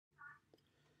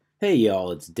Hey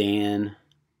y'all, it's Dan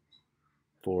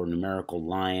for Numerical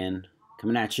Lion,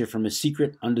 coming at you from a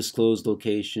secret undisclosed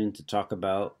location to talk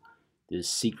about this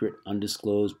secret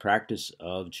undisclosed practice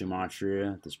of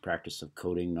gematria, this practice of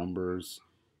coding numbers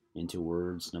into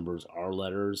words. Numbers are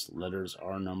letters, letters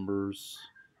are numbers.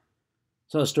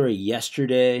 Saw a story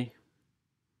yesterday.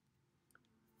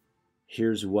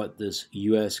 Here's what this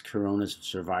U.S. corona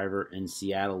survivor in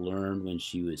Seattle learned when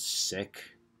she was sick.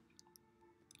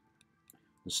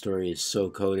 The story is so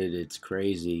coded, it's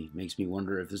crazy. Makes me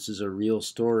wonder if this is a real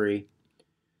story.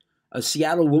 A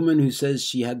Seattle woman who says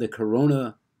she had the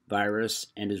coronavirus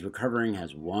and is recovering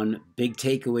has one big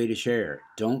takeaway to share.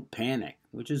 Don't panic,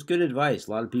 which is good advice.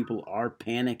 A lot of people are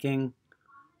panicking.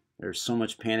 There's so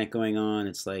much panic going on.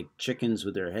 It's like chickens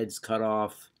with their heads cut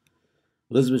off.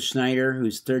 Elizabeth Schneider,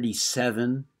 who's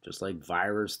 37, just like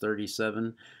Virus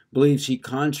 37, believes she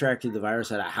contracted the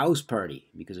virus at a house party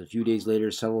because a few days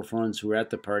later, several friends who were at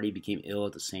the party became ill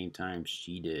at the same time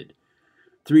she did.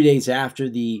 3 days after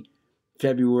the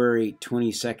February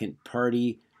 22nd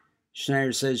party,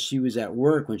 Schneider says she was at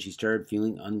work when she started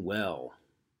feeling unwell.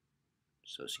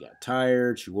 So she got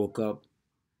tired. She woke up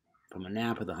from a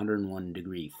nap with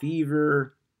 101-degree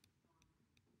fever,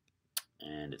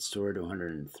 and it soared to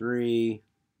 103.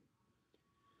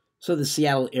 So the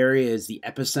Seattle area is the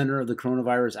epicenter of the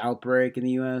coronavirus outbreak in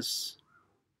the U.S.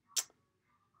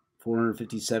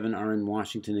 457 are in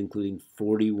Washington, including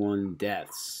 41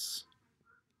 deaths.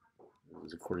 That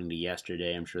was according to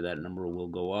yesterday. I'm sure that number will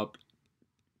go up.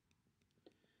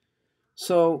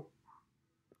 So,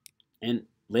 and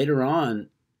later on,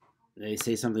 they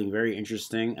say something very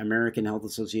interesting. American Health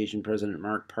Association President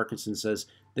Mark Parkinson says,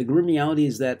 the grim reality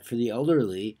is that for the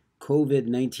elderly,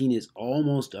 COVID-19 is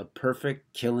almost a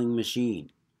perfect killing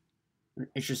machine. An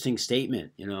interesting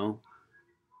statement, you know.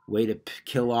 Way to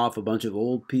kill off a bunch of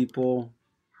old people.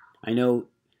 I know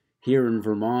here in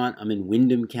Vermont, I'm in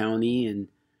Windham County, and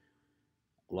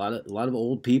a lot of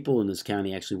old people in this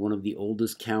county. Actually, one of the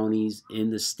oldest counties in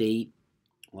the state.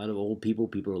 A lot of old people.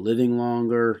 People are living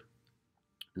longer.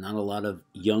 Not a lot of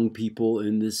young people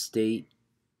in this state.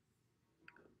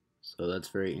 So that's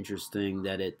very interesting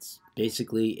that it's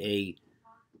basically a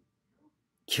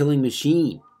killing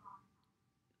machine.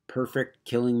 Perfect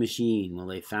killing machine. Well,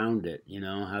 they found it, you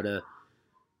know, how to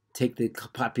take the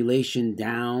population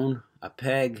down a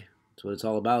peg. That's what it's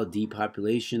all about,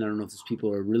 depopulation. I don't know if these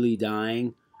people are really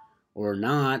dying or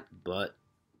not, but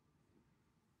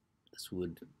this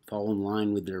would fall in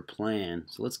line with their plan.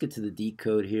 So let's get to the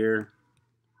decode here.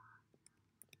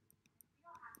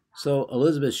 So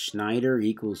Elizabeth Schneider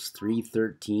equals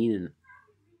 313 in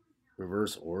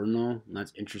reverse ordinal. And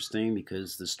that's interesting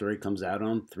because the story comes out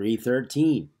on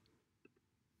 313.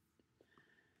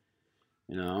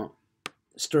 You know,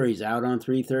 the story's out on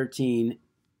 313.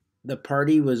 The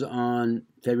party was on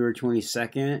February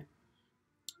 22nd,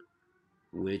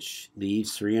 which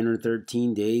leaves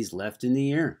 313 days left in the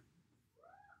year.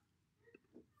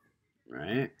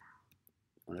 Right?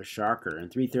 What a shocker.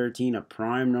 And 313, a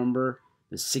prime number,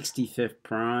 the 65th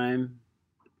prime.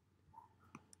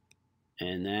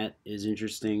 And that is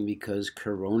interesting because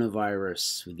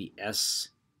coronavirus, with the S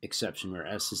exception, where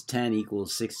S is 10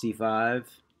 equals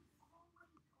 65.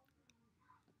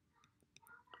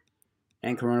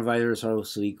 And coronavirus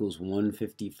also equals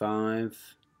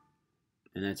 155.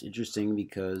 And that's interesting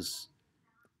because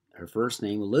her first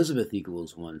name, Elizabeth,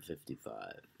 equals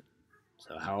 155.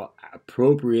 So how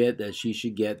appropriate that she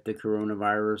should get the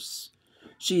coronavirus.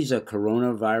 She's a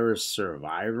coronavirus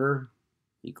survivor,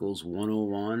 equals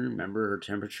 101. Remember her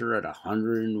temperature at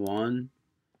 101.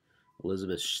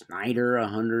 Elizabeth Schneider,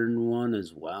 101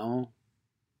 as well.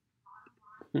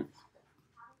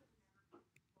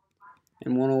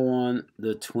 And 101,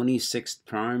 the 26th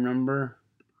prime number.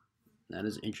 That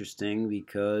is interesting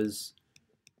because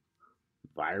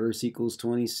virus equals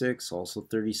 26, also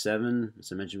 37.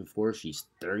 As I mentioned before, she's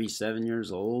 37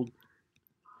 years old.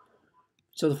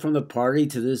 So from the party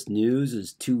to this news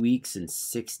is 2 weeks and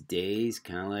 6 days,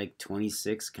 kind of like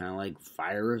 26, kind of like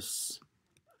virus.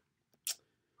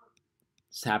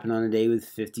 This happened on a day with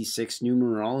 56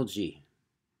 numerology.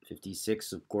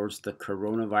 56, of course, the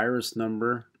coronavirus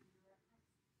number.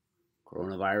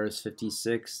 Coronavirus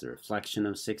 56, the reflection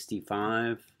of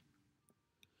 65.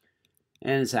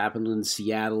 And it's happened in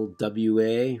Seattle,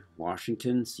 WA,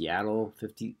 Washington, Seattle,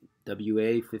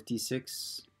 WA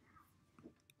 56.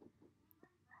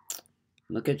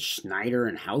 Look at Schneider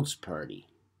and House Party.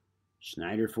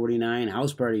 Schneider 49,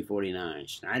 House Party 49.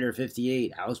 Schneider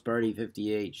 58, House Party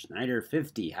 58. Schneider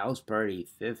 50, House Party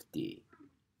 50.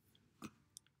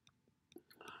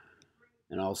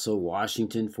 And also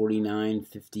Washington 49,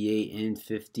 58, and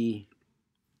 50.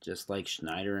 just like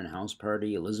Schneider and House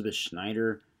Party. Elizabeth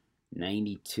Schneider,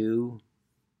 92.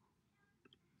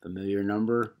 Familiar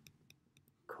number.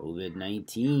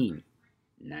 COVID-19,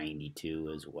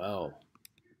 92 as well.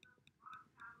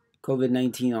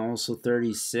 COVID-19 also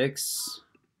 36.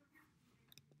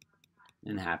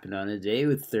 And happened on a day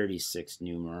with 36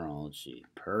 numerology.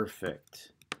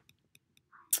 Perfect.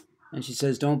 And she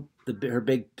says, her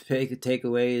big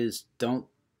takeaway is don't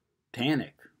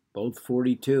panic. Both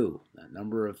 42. That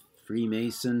number of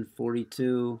Freemason,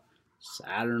 42.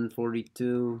 Saturn,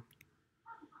 42.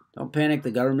 Don't panic.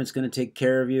 The government's going to take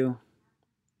care of you.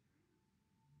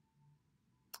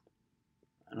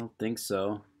 I don't think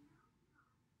so.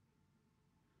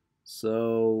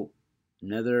 So,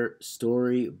 another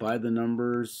story by the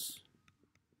numbers.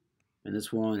 And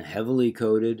this one heavily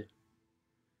coded.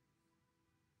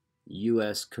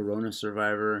 U.S. Corona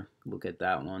survivor. Look at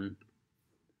that one.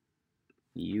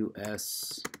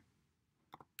 U.S.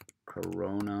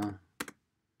 Corona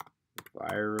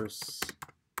virus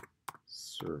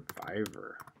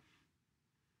survivor.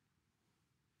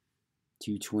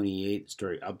 228.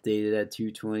 Story updated at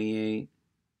 228.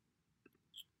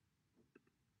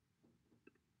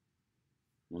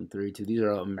 132. These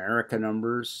are America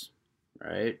numbers,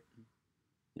 right?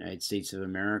 United States of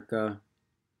America.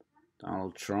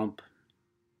 Donald Trump.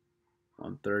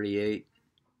 138.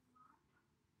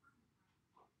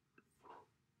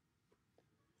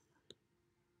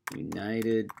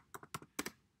 United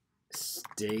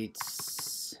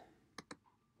States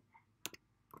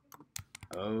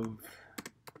of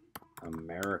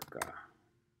America.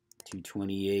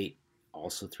 228.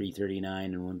 Also 339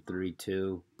 and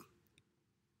 132.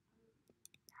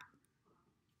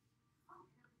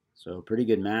 So pretty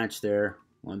good match there.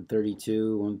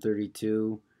 132,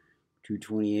 132,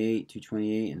 228,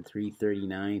 228, and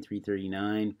 339,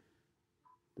 339.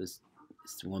 This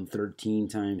is 113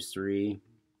 times 3.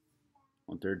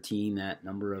 113, that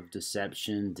number of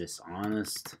deception,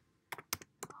 dishonest,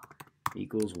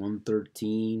 equals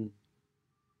 113.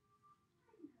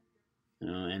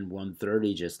 And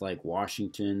 130, just like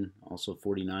Washington. Also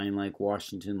 49, like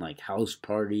Washington, like House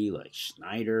Party, like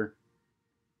Schneider.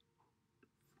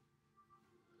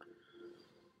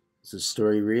 Is this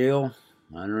story real?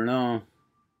 I don't know.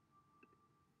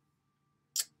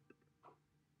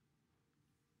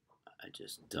 I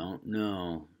just don't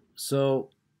know. So,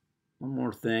 one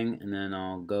more thing, and then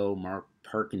I'll go Mark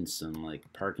Parkinson,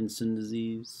 like Parkinson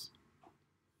disease.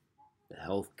 The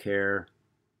Healthcare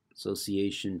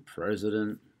Association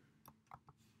president.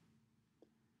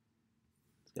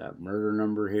 It's got murder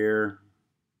number here.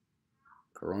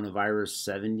 Coronavirus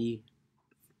 70.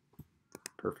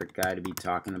 Perfect guy to be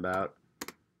talking about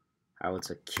how it's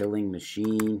a killing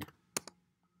machine.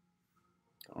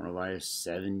 Coronavirus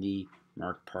 70.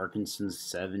 Mark Parkinson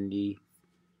 70.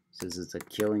 Says it's a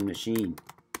killing machine.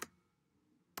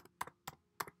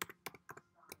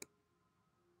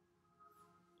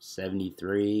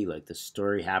 '73, like the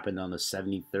story happened on the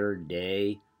 73rd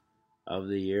day of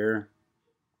the year.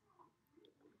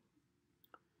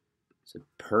 It's a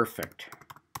perfect.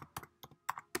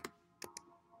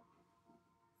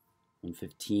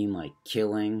 115, like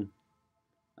killing,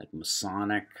 like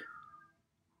Masonic,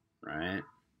 right?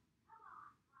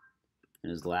 And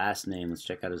his last name, let's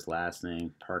check out his last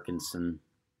name, Parkinson.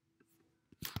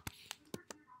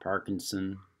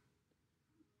 Parkinson,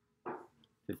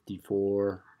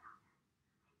 54.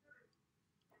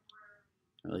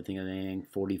 Really think of anything,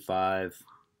 45.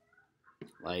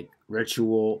 Like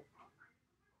ritual.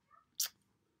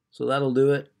 So that'll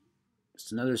do it.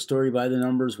 It's another story by the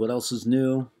numbers. What else is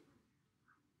new?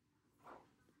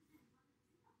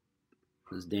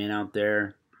 This is Dan out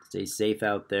there. Stay safe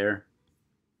out there.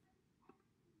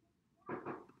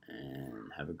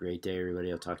 And have a great day,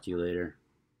 everybody. I'll talk to you later.